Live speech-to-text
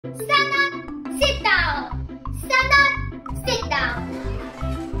Stand up, sit down. Stand up, sit down.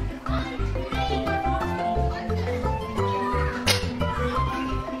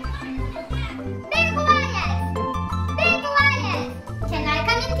 Be quiet. Be quiet. Can I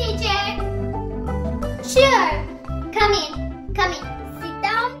come in, teacher? Sure. Come in. Come in. Sit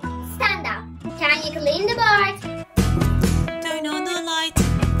down. Stand up. Can you clean the board? Turn on the light.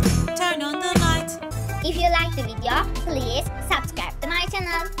 Turn on the light. If you like the video, please subscribe to my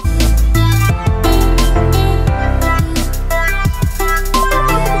channel.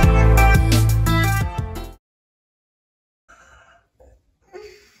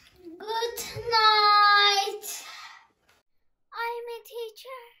 Good night. I'm a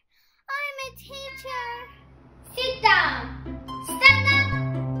teacher. I'm a teacher. Sit down. Stand up.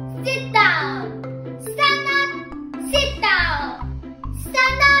 Sit down. Stand up. Sit down.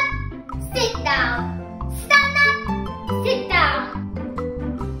 Stand up. Sit down. Stand up. Sit down.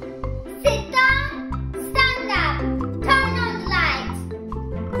 Sit down. Stand up. Turn on the light.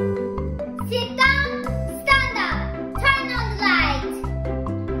 Sit down. Stand up. Turn on the light.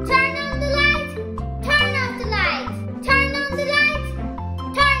 Turn on the light. Turn off the light. Turn on the light.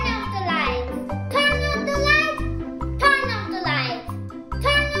 Turn off the light. Turn on the light. Turn off the light.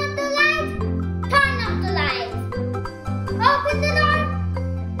 Turn on the light. Turn off the light. Open the door.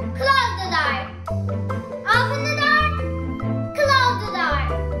 Close the door. Open the door. Close the door.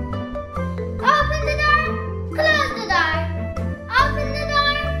 Open the door. Close the door. Open the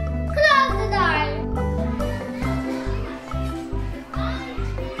door. Close the door.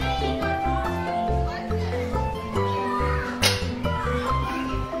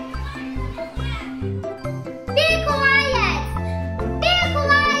 Be quiet. Be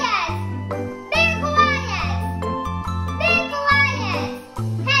quiet. Be quiet. Be quiet.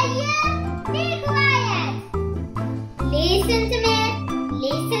 Hey you, be quiet. Listen to me.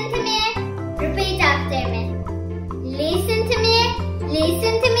 Listen to me. Repeat after me. Listen to me.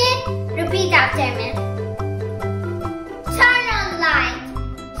 Listen to me. Repeat after me. Turn on the light.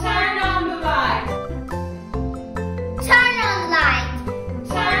 Turn on the light. Turn on the light.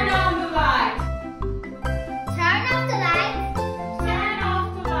 Turn on the light. Turn off the light. Turn off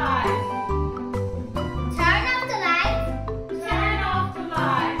the light. Turn off the light. Turn off the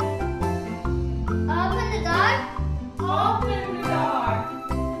light. Open the door. Open the door.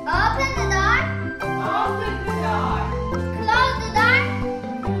 Open the door. Open the door. Close the door.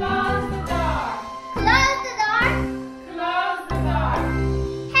 Close the door. Close the door. Close the door.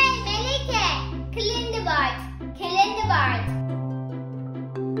 Hey Melike, clean the board. Clean the board.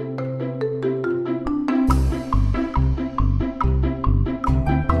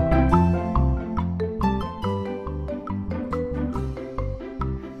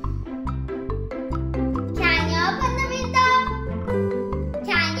 Can you open the window?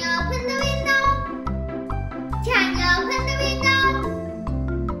 Can you open the window? Can you open the window?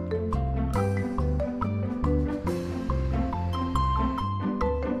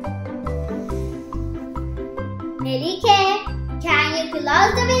 Melike, can you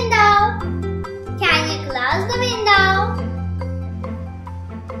close the window? Can you close the window?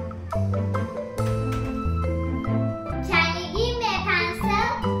 Can you give me a pencil?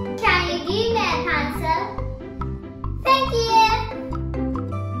 Can you give me a pencil? Thank you.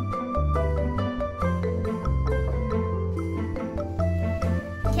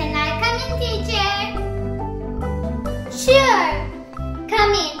 Can I come in, teacher? Sure.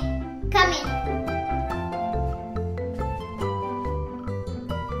 Come in. Come in.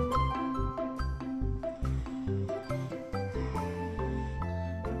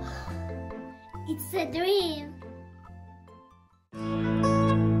 It's a dream.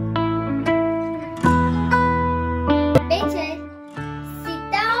 Better sit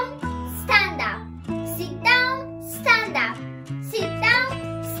down, stand up. Sit down, stand up. Sit down,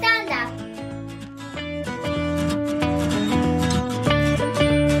 stand up.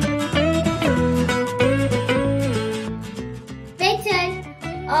 Better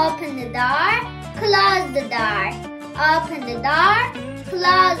open the door, close the door. Open the door,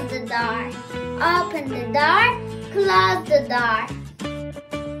 close the door. Open the door, close the door.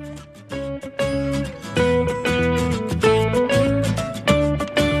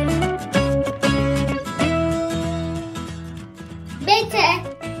 Better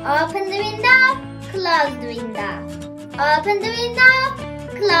open the window, close the window. Open the window,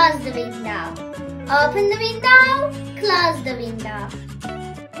 close the window. Open the window, close the window.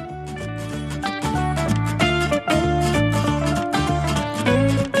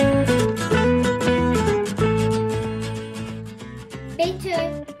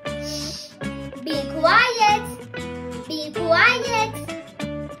 Be quiet. Be quiet.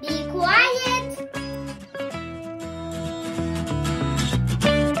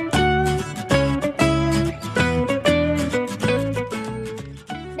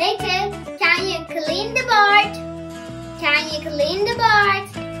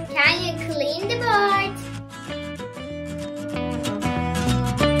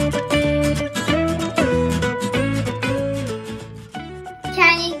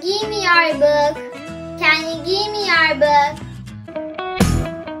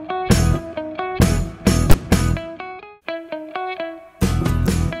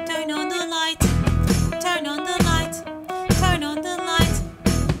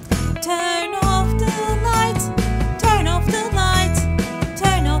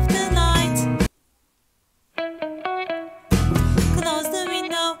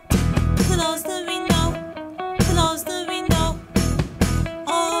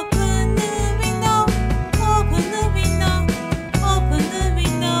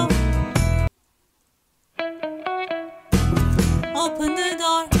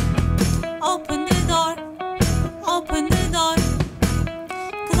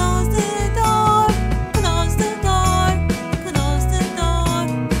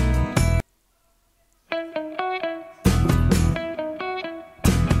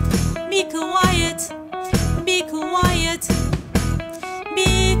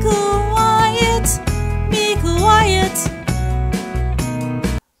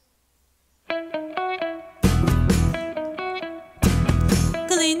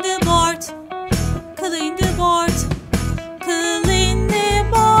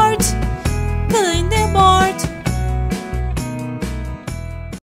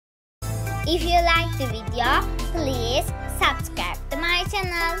 If you like the video, please subscribe to my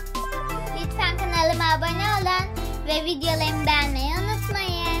channel. Lütfen kanalıma abone olun ve videolarımı beğenmeyi unutmayın.